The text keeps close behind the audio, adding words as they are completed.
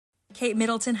Kate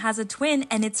Middleton has a twin,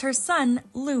 and it's her son,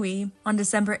 Louis. On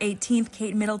December 18th,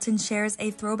 Kate Middleton shares a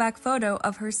throwback photo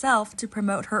of herself to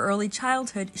promote her early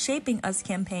childhood Shaping Us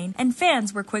campaign, and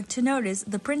fans were quick to notice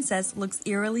the princess looks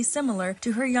eerily similar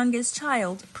to her youngest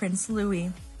child, Prince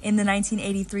Louis. In the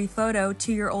 1983 photo,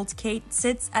 2-year-old Kate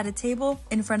sits at a table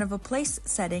in front of a place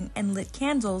setting and lit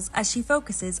candles as she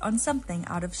focuses on something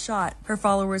out of shot. Her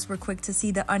followers were quick to see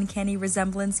the uncanny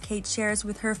resemblance Kate shares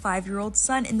with her 5-year-old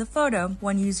son in the photo,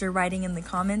 one user writing in the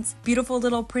comments, "Beautiful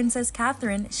little Princess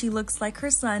Catherine, she looks like her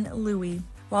son, Louis."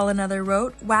 While another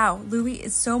wrote, "Wow, Louis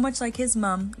is so much like his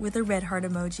mom," with a red heart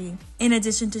emoji. In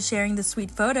addition to sharing the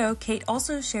sweet photo, Kate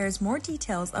also shares more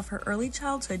details of her early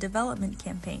childhood development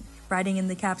campaign, writing in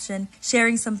the caption,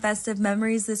 "Sharing some festive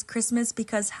memories this Christmas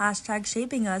because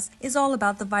 #ShapingUs is all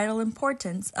about the vital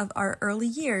importance of our early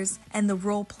years and the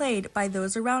role played by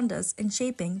those around us in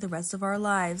shaping the rest of our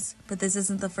lives." But this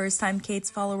isn't the first time Kate's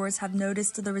followers have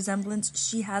noticed the resemblance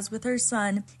she has with her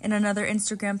son. In another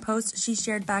Instagram post she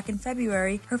shared back in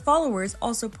February, her followers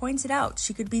also pointed out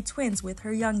she could be twins with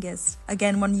her youngest.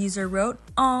 Again, one user wrote,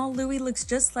 "Aw, Louis looks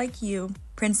just like you."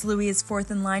 Prince Louis is fourth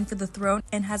in line for the throne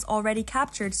and has already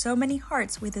captured so many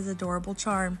hearts with his adorable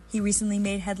charm. He recently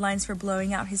made headlines for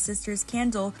blowing out his sister's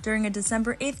candle during a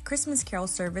December 8th Christmas Carol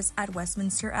service at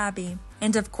Westminster Abbey.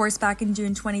 And of course, back in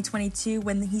June 2022,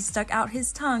 when he stuck out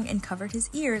his tongue and covered his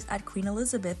ears at Queen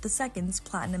Elizabeth II's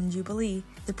Platinum Jubilee.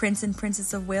 The Prince and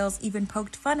Princess of Wales even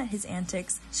poked fun at his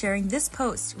antics, sharing this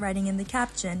post, writing in the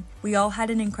caption, "We all had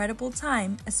an incredible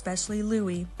time, especially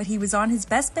Louis, but he was on his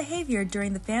best behavior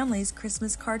during the family's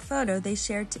Christmas card photo they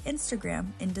shared to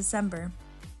Instagram in December."